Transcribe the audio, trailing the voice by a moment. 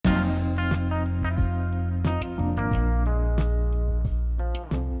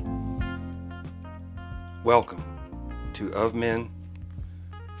Welcome to Of Men,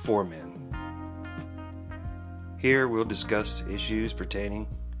 For Men. Here we'll discuss issues pertaining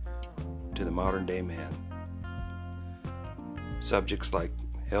to the modern day man. Subjects like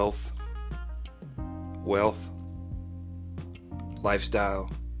health, wealth, lifestyle,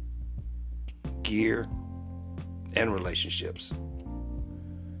 gear, and relationships.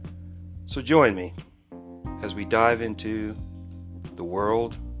 So join me as we dive into the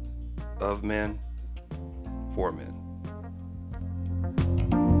world of men for men.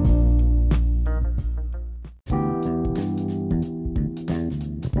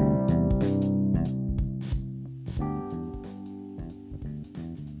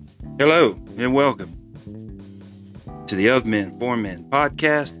 Hello and welcome to the Of Men For Men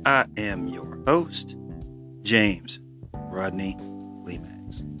podcast. I am your host, James Rodney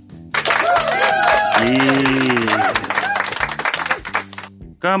Lemax. Yeah.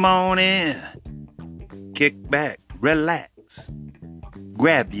 Come on in. Kick back, relax,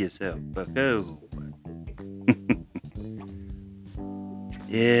 grab yourself a cold one.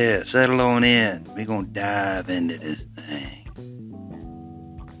 Yeah, settle on in. We're going to dive into this thing.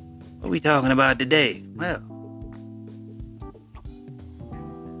 What are we talking about today? Well,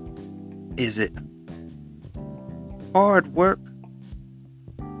 is it hard work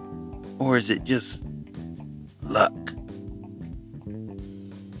or is it just luck?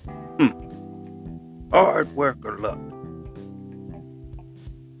 Hard work or luck?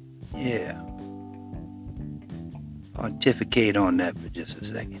 Yeah. Pontificate on that for just a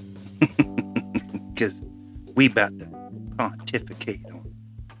second. Because we about to pontificate on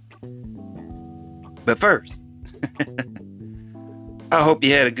it. But first, I hope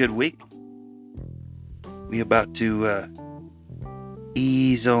you had a good week. We about to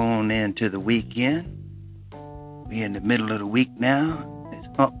ease on into the weekend. We in the middle of the week now. It's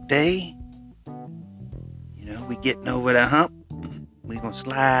hump day. We getting over the hump. We gonna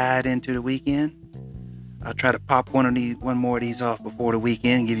slide into the weekend. I'll try to pop one more of these off before the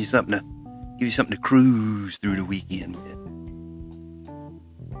weekend. Give you something to cruise through the weekend with.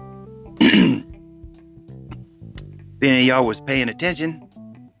 If any of y'all was paying attention,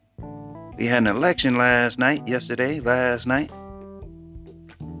 we had an election last night.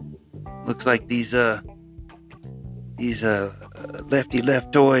 Looks like these lefty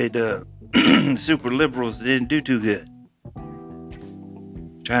leftoid super liberals didn't do too good.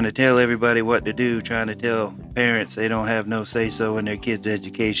 Trying to tell everybody what to do, trying to tell parents they don't have no say-so in their kids'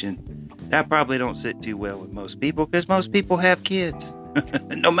 education. That probably don't sit too well with most people, because most people have kids.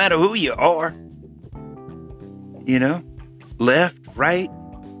 No matter who you are. Left, right,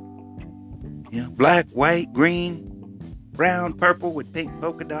 black, white, green, brown, purple with pink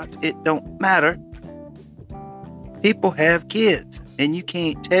polka dots. It don't matter. People have kids, and you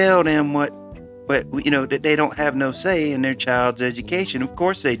can't tell them that they don't have no say in their child's education. Of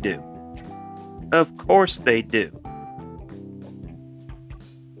course they do. Of course they do.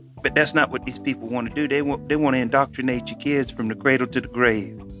 But that's not what these people want to do. They want to indoctrinate your kids from the cradle to the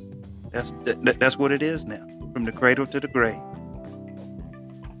grave. That's what it is now, from the cradle to the grave.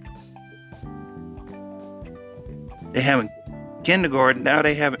 They having kindergarten now.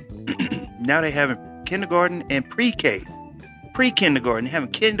 They having kindergarten and pre-K, pre-kindergarten. They're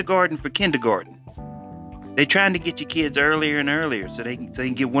having kindergarten for kindergarten. They're trying to get your kids earlier and earlier so they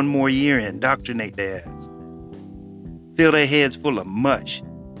can get one more year in, indoctrinate their ass, fill their heads full of mush.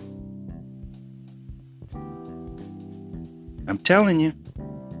 I'm telling you.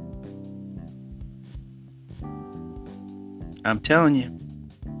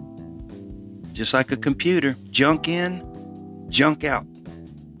 Just like a computer, junk in, junk out.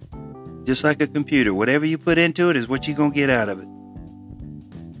 Just like a computer, whatever you put into it is what you're going to get out of it.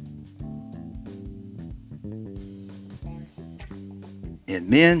 And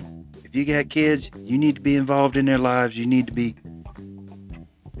men, if you got kids, you need to be involved in their lives. You need to be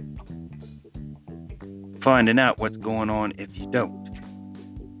finding out what's going on if you don't.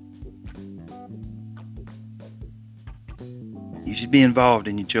 You should be involved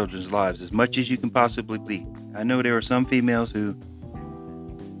in your children's lives as much as you can possibly be. I know there are some females who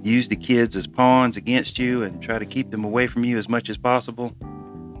use the kids as pawns against you and try to keep them away from you as much as possible.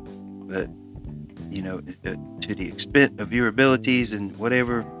 But, to the extent of your abilities and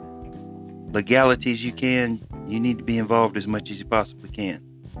whatever legalities you can, you need to be involved as much as you possibly can.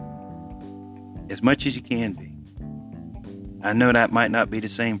 As much as you can be. I know that might not be the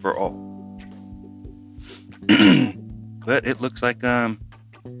same for all. But it looks like it ain't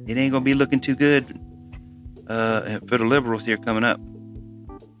going to be looking too good for the liberals here coming up.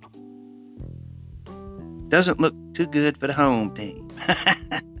 Doesn't look too good for the home team.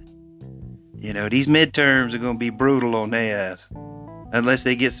 These midterms are going to be brutal on their ass unless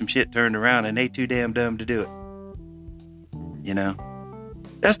they get some shit turned around, and they too damn dumb to do it.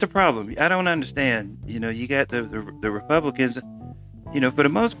 That's the problem. I don't understand. You got the Republicans. For the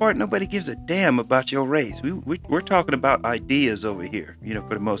most part, nobody gives a damn about your race. We're talking about ideas over here.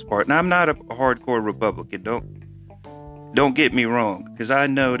 For the most part. Now, I'm not a hardcore Republican. Don't get me wrong, because I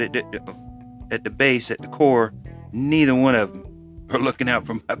know that at the base, at the core, neither one of them are looking out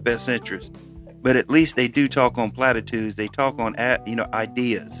for my best interest. But at least they do talk on platitudes. They talk on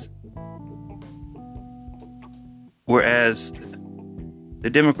ideas. Whereas the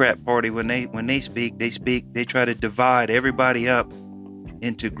Democrat Party, when they speak, they try to divide everybody up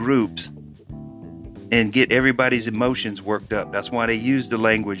into groups and get everybody's emotions worked up. That's why they use the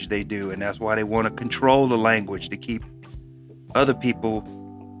language they do, and that's why they want to control the language to keep other people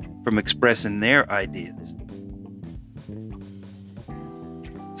from expressing their ideas.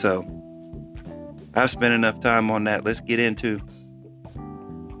 So, I've spent enough time on that. Let's get into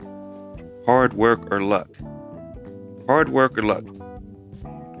hard work or luck. Hard work or luck.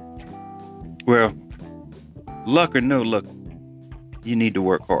 Well, luck or no luck, you need to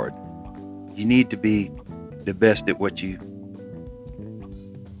work hard. You need to be the best at what you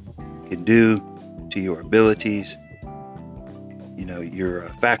can do, to your abilities, your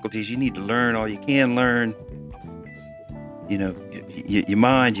faculties. You need to learn all you can learn. Your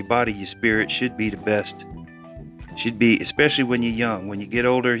mind, your body, your spirit should be the best. Should be, especially when you're young. When you get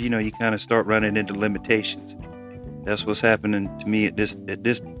older, you kind of start running into limitations. That's what's happening to me at this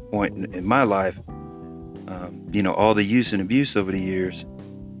point in my life. All the use and abuse over the years,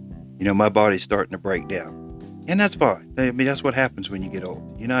 my body's starting to break down. And that's fine. I mean, that's what happens when you get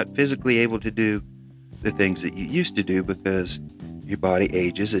old. You're not physically able to do the things that you used to do because your body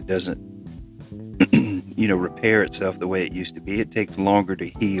ages. It doesn't, repair itself the way it used to be. It takes longer to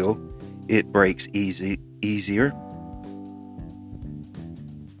heal. It breaks easier.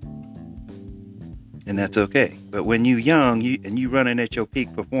 And that's okay. But when you're young and you running at your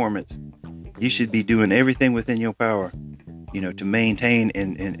peak performance, you should be doing everything within your power, to maintain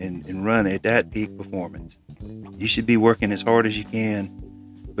and run at that peak performance. You should be working as hard as you can,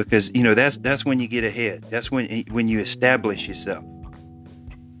 because that's when you get ahead. That's when you establish yourself.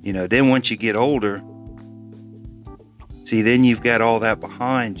 Then once you get older, then you've got all that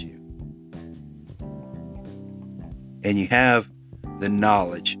behind you, and you have the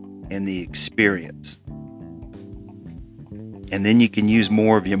knowledge and the experience, and then you can use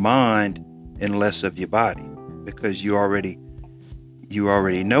more of your mind and less of your body, because you already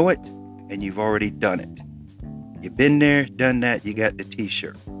know it, and you've already done it. You've been there, done that, you got the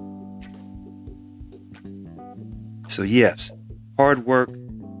t-shirt. So yes, hard work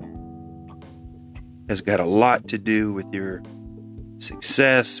has got a lot to do with your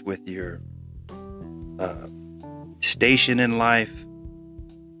success, with your station in life,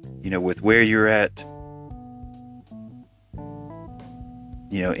 with where you're at,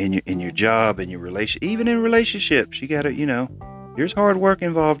 in your job, in your relation, even in relationships. You gotta, there's hard work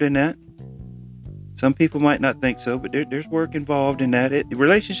involved in that. Some people might not think so, but there's work involved in that.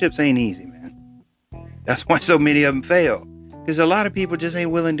 Relationships ain't easy, man. That's why so many of them fail, because a lot of people just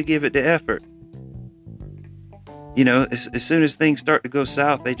ain't willing to give it the effort. As soon as things start to go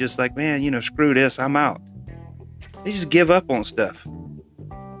south, they just like, man, screw this, I'm out. They just give up on stuff,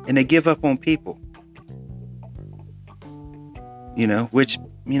 and they give up on people. Which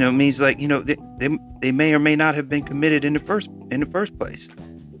means like, they may or may not have been committed in the first place.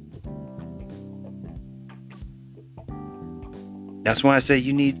 That's why I say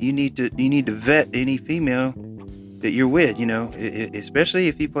you need to vet any female that you're with, especially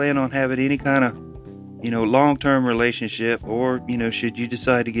if you plan on having any kind of, long-term relationship, or, should you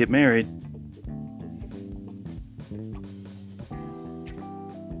decide to get married.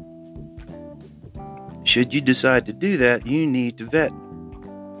 Should you decide to do that, you need to vet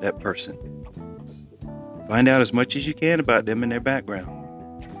that person. Find out as much as you can about them and their background.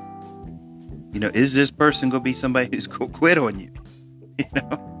 Is this person going to be somebody who's going to quit on you?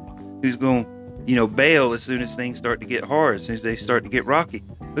 Who's going to, bail as soon as things start to get hard, as soon as they start to get rocky?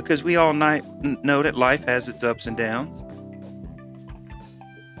 Because we all know that life has its ups and downs.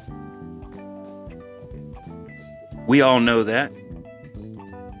 We all know that.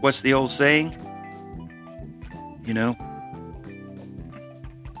 What's the old saying? You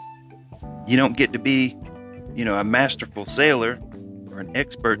don't get to be, a masterful sailor or an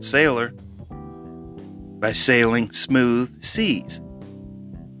expert sailor by sailing smooth seas.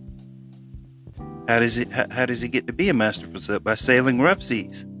 How does it get to be a masterful sailor? By sailing rough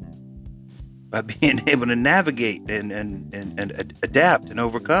seas. by being able to navigate and adapt and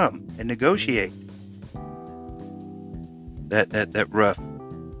overcome and negotiate that rough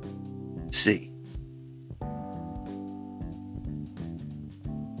sea.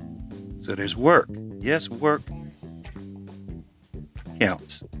 So there's work. Yes, work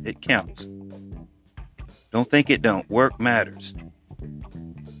counts. It counts. Don't think it don't. Work matters.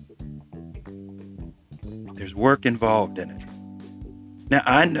 There's work involved in it. Now,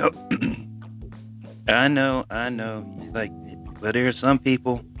 I know, I know. Like, but there are some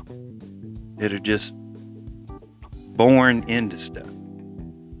people that are just born into stuff.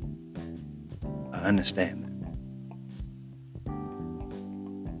 I understand that.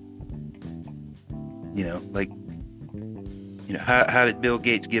 You know, like, you know, how did Bill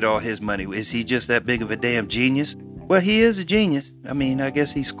Gates get all his money? Is he just that big of a damn genius? Well, he is a genius. I mean, I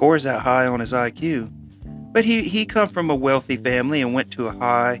guess he scores that high on his IQ. But he come from a wealthy family and went to a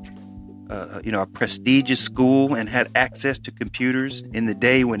high, a prestigious school and had access to computers in the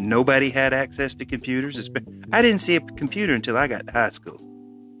day when nobody had access to computers. I didn't see a computer until I got to high school.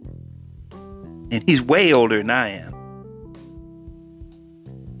 And he's way older than I am.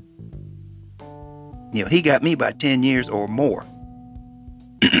 You know, he got me by 10 years or more.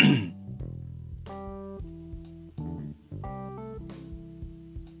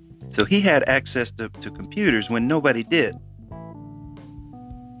 So he had access to computers when nobody did.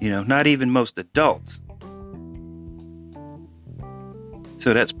 You know, not even most adults.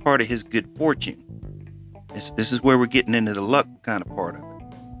 So that's part of his good fortune. This is where we're getting into the luck kind of part of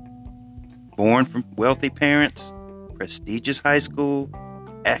it. Born from wealthy parents, prestigious high school,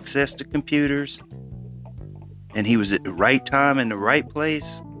 access to computers, and he was at the right time in the right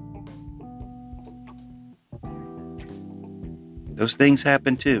place. Those things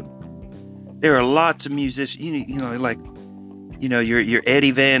happen too. There are lots of musicians, you know, like, you know, your Eddie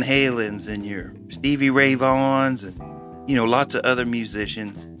Van Halens and your Stevie Ray Vaughns and, you know, lots of other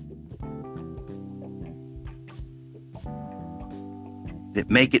musicians that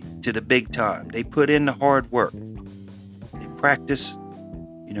make it to the big time. They put in the hard work. They practice,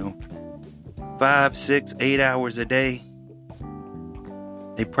 you know, 5, 6, 8 hours a day.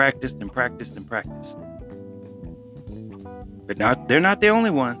 They practiced and practiced and practiced. But they're not the only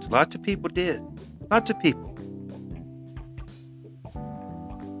ones. Lots of people did. Lots of people.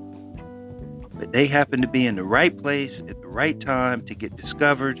 But they happened to be in the right place at the right time to get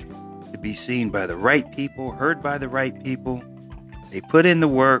discovered, to be seen by the right people, heard by the right people. They put in the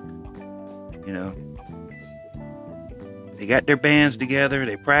work, you know. They got their bands together.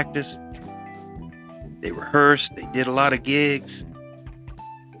 They practiced. They rehearsed. They did a lot of gigs.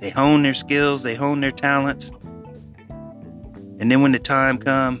 They honed their skills. They honed their talents. And then when the time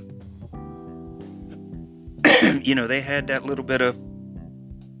come, you know, they had that little bit of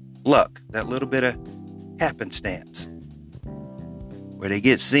luck, that little bit of happenstance, where they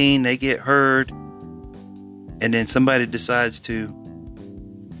get seen, they get heard, and then somebody decides to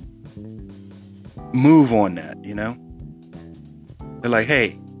move on that, you know? They're like,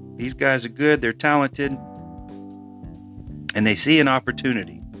 hey, these guys are good, they're talented, and they see an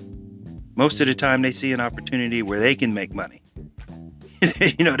opportunity. Most of the time they see an opportunity where they can make money.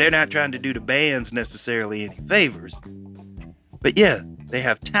 You know, they're not trying to do the bands necessarily any favors. But yeah, they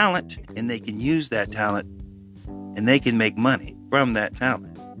have talent and they can use that talent and they can make money from that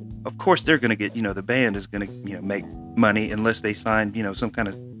talent. Of course, they're going to get, you know, the band is going to, you know, make money unless they sign, you know, some kind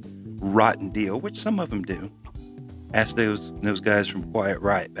of rotten deal, which some of them do. Ask those guys from Quiet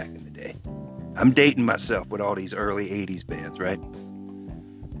Riot back in the day. I'm dating myself with all these early 80s bands, right?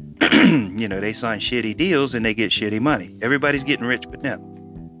 You know, they sign shitty deals and they get shitty money. Everybody's getting rich but them.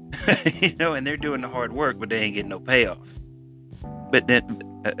 You know, and they're doing the hard work, but they ain't getting no payoff. But then,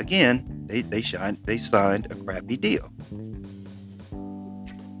 again, they signed a crappy deal.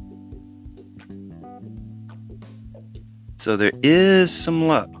 So there is some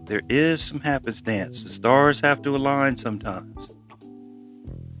luck. There is some happenstance. The stars have to align sometimes.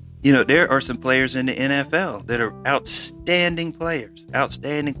 You know, there are some players in the NFL that are outstanding players,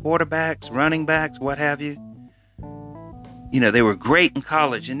 outstanding quarterbacks, running backs, what have you. You know, they were great in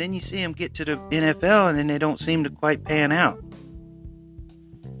college, and then you see them get to the NFL, and then they don't seem to quite pan out.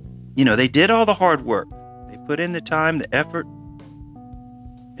 You know, they did all the hard work. They put in the time, the effort,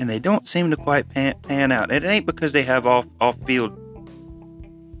 and they don't seem to quite pan out. And it ain't because they have off-field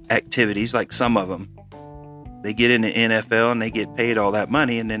activities like some of them. They get in the NFL and they get paid all that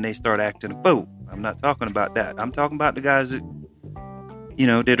money and then they start acting a fool. I'm not talking about that. I'm talking about the guys that, you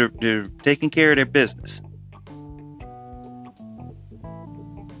know, that are taking care of their business.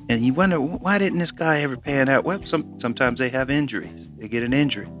 And you wonder, why didn't this guy ever pan out? Well, sometimes they have injuries. They get an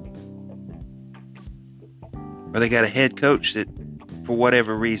injury. or they got a head coach that, for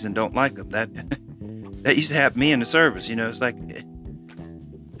whatever reason, don't like them. That used to happen to me in the service. It's like it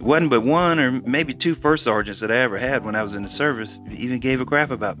wasn't but one or maybe two first sergeants that I ever had when I was in the service even gave a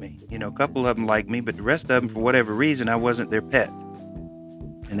crap about me. A couple of them liked me, but the rest of them, for whatever reason, I wasn't their pet,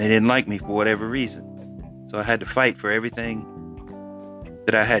 and they didn't like me for whatever reason. So I had to fight for everything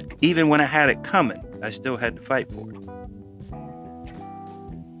that I had. Even when I had it coming, I still had to fight for it.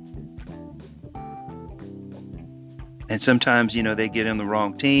 And sometimes, they get on the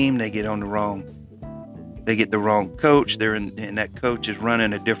wrong team, they get the wrong coach. And that coach is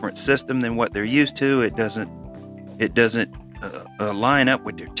running a different system than what they're used to. It doesn't line up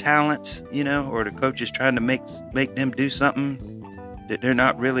with their talents, or the coach is trying to make them do something that they're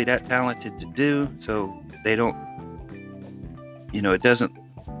not really that talented to do. So they don't, it doesn't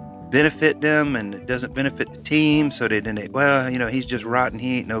benefit them, and it doesn't benefit the team. So he's just rotten.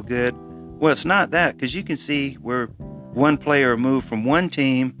 He ain't no good. Well, it's not that, because you can see where one player moved from one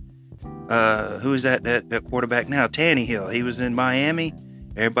team. Who is that quarterback now? Tannehill. He was in Miami.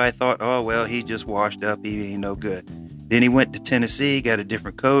 Everybody thought, oh, well, he just washed up. He ain't no good. Then he went to Tennessee, got a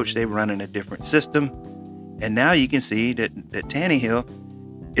different coach. They were running a different system. And now you can see that Tannehill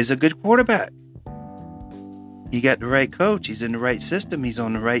is a good quarterback. He got the right coach. He's in the right system. He's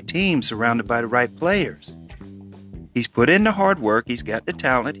on the right team, surrounded by the right players. He's put in the hard work. He's got the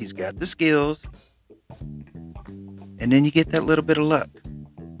talent. He's got the skills. And then you get that little bit of luck.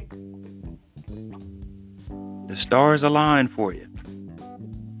 The stars align for you.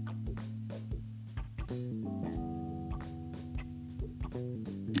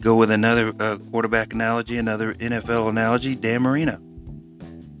 Go with another quarterback analogy, another NFL analogy, Dan Marino.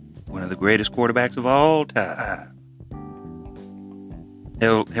 One of the greatest quarterbacks of all time.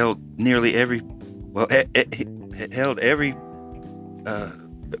 Held nearly every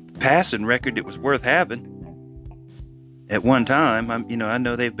passing record that was worth having. At one time, I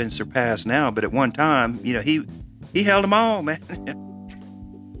know they've been surpassed now, but at one time, he held them all, man.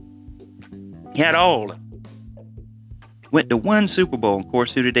 He had all. Went to one Super Bowl. Of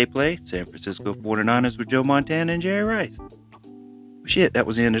course, who did they play? San Francisco 49ers with Joe Montana and Jerry Rice. Shit, that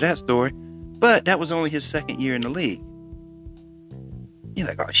was the end of that story. But that was only his second year in the league. You're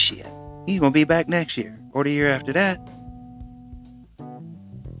like, oh shit, he's gonna be back next year or the year after that.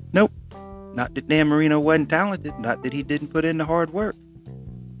 Nope. Not that Dan Marino wasn't talented. Not that he didn't put in the hard work.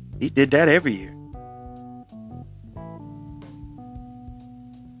 He did that every year.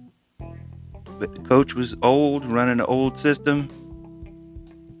 But the coach was old, running an old system.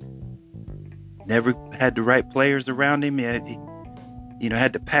 Never had the right players around him. He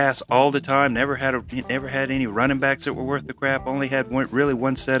had to pass all the time. Never had any running backs that were worth the crap. Only had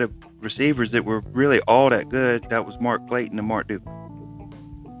one set of receivers that were really all that good. That was Mark Clayton and Mark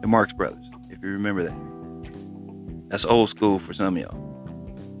Duper. The Marx Brothers, if you remember that. That's old school for some of y'all.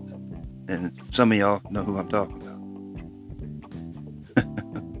 And some of y'all know who I'm talking about.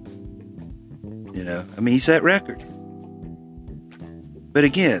 He set records. But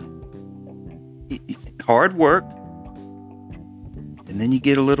again, hard work, and then you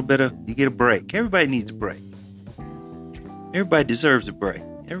get a break. Everybody needs a break. Everybody deserves a break.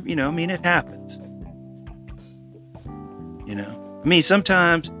 It happens.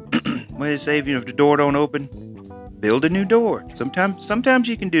 Sometimes when they say, if the door don't open, build a new door. Sometimes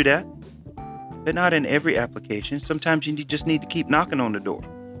you can do that, but not in every application. Sometimes you just need to keep knocking on the door.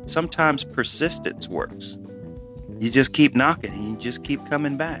 Sometimes persistence works. You just keep knocking and you just keep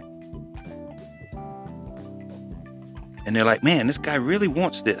coming back. And they're like, man, this guy really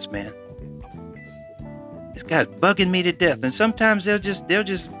wants this, man. This guy's bugging me to death. And sometimes they'll just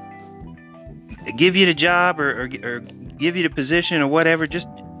give you the job or give you the position or whatever, just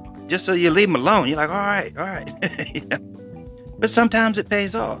so you leave them alone. You're like, all right. But sometimes it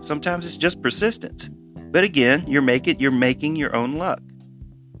pays off. Sometimes it's just persistence. But again, you're making your own luck.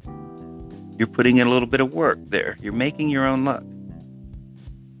 You're putting in a little bit of work there. You're making your own luck.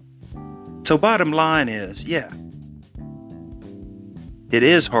 So bottom line is, yeah, it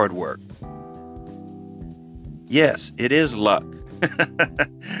is hard work. Yes, it is luck.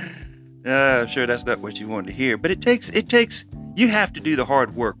 I'm sure that's not what you wanted to hear, but it takes, you have to do the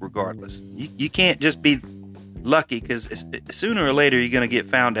hard work regardless. You can't just be lucky, because sooner or later you're going to get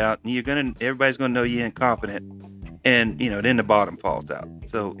found out, and everybody's going to know you're incompetent. And, then the bottom falls out.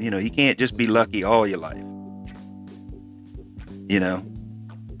 So, you can't just be lucky all your life.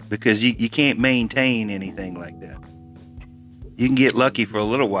 Because you can't maintain anything like that. You can get lucky for a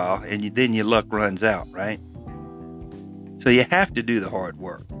little while, and then your luck runs out, right? So you have to do the hard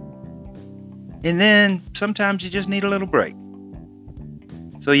work. And then sometimes you just need a little break.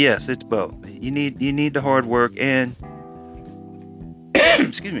 So yes, it's both. You need the hard work and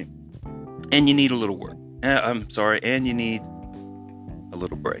excuse me, and you need a little work. And you need a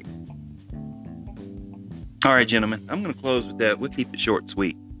little break. All right, gentlemen, I'm going to close with that. We'll keep it short and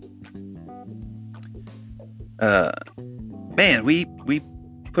sweet. Man, we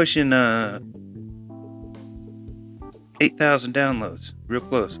pushing 8,000 downloads, real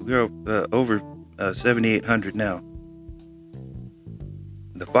close. We're over 7,800 now.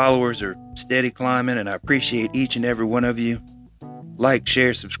 The followers are steady climbing, and I appreciate each and every one of you. Like,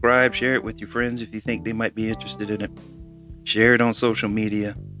 share, subscribe, share it with your friends if you think they might be interested in it. Share it on social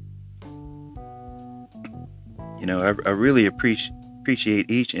media. You know, I really appreciate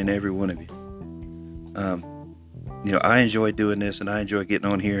each and every one of you. You know, I enjoy doing this, and I enjoy getting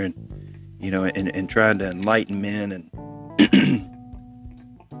on here and, you know, and trying to enlighten men and,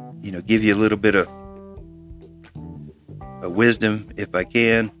 you know, give you a little bit of wisdom if I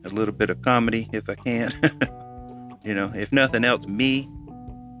can, a little bit of comedy if I can. You know, if nothing else, me.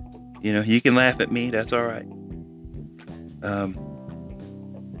 You know, you can laugh at me. That's all right.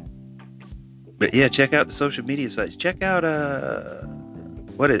 But yeah, check out the social media sites. Check out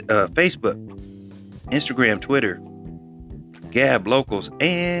Facebook, Instagram, Twitter, Gab, Locals,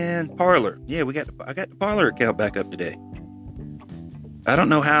 and Parler. Yeah, I got the Parler account back up today. I don't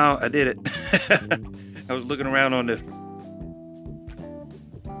know how I did it. I was looking around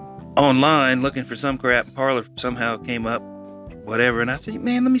online looking for some crap. Parler somehow came up, whatever, and I said,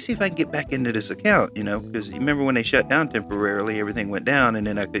 man, let me see if I can get back into this account, you know, because you remember when they shut down temporarily, everything went down, and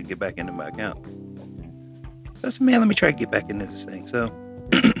then I couldn't get back into my account. So I said, man, let me try to get back into this thing. So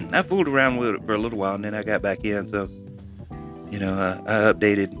I fooled around with it for a little while, and then I got back in. So, you know, I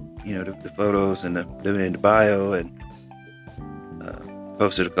updated, you know, the photos and the bio, and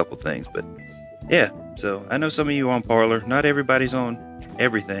posted a couple things. But yeah, so I know some of you on Parler. Not everybody's on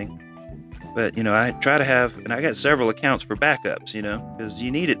everything. But, you know, I try to have, and I got several accounts for backups, you know, because you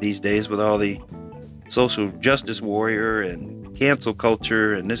need it these days with all the social justice warrior and cancel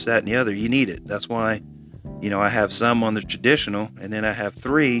culture and this, that, and the other. You need it. That's why, you know, I have some on the traditional, and then I have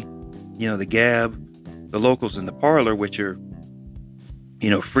 3, you know, the Gab, the Locals, and the Parler, which are, you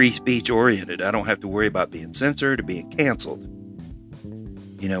know, free speech oriented. I don't have to worry about being censored or being canceled.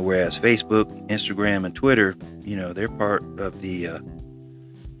 You know, whereas Facebook, Instagram, and Twitter, you know, they're part of the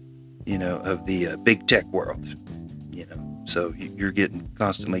big tech world, you know, so you're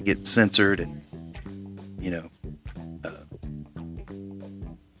constantly getting censored and, you know,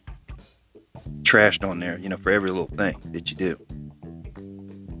 trashed on there, you know, for every little thing that you do.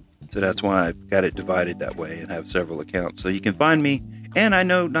 So that's why I've got it divided that way and have several accounts. So you can find me, and I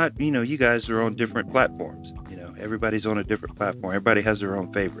know not, you know, you guys are on different platforms, you know, everybody's on a different platform. Everybody has their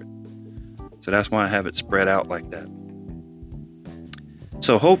own favorite. So that's why I have it spread out like that.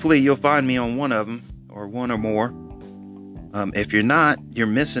 So hopefully you'll find me on one of them, or one or more. If you're not, you're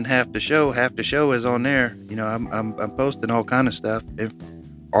missing half the show. Half the show is on there. You know, I'm posting all kind of stuff,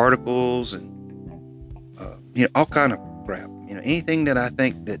 articles, and you know, all kind of crap. You know, anything that I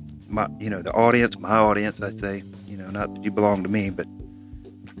think that my audience, I'd say, you know, not that you belong to me, but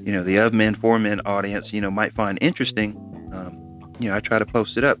you know, the of men for men audience, you know, might find interesting. You know, I try to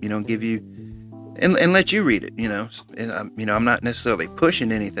post it up. You know, give you. And let you read it, you know. And you know, I'm not necessarily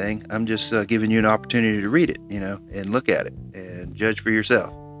pushing anything. I'm just giving you an opportunity to read it, you know, and look at it and judge for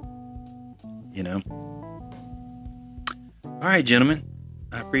yourself, you know. All right, gentlemen,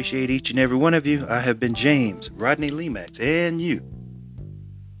 I appreciate each and every one of you. I have been James Rodney Lemax, and you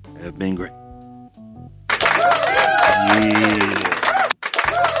have been great. Yeah.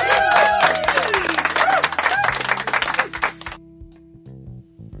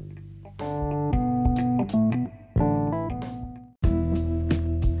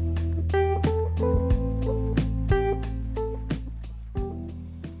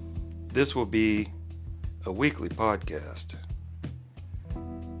 This will be a weekly podcast.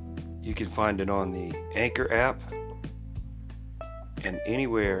 You can find it on the Anchor app and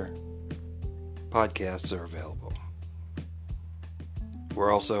anywhere podcasts are available.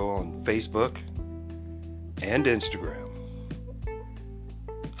 We're also on Facebook and Instagram.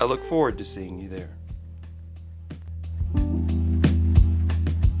 I look forward to seeing you there.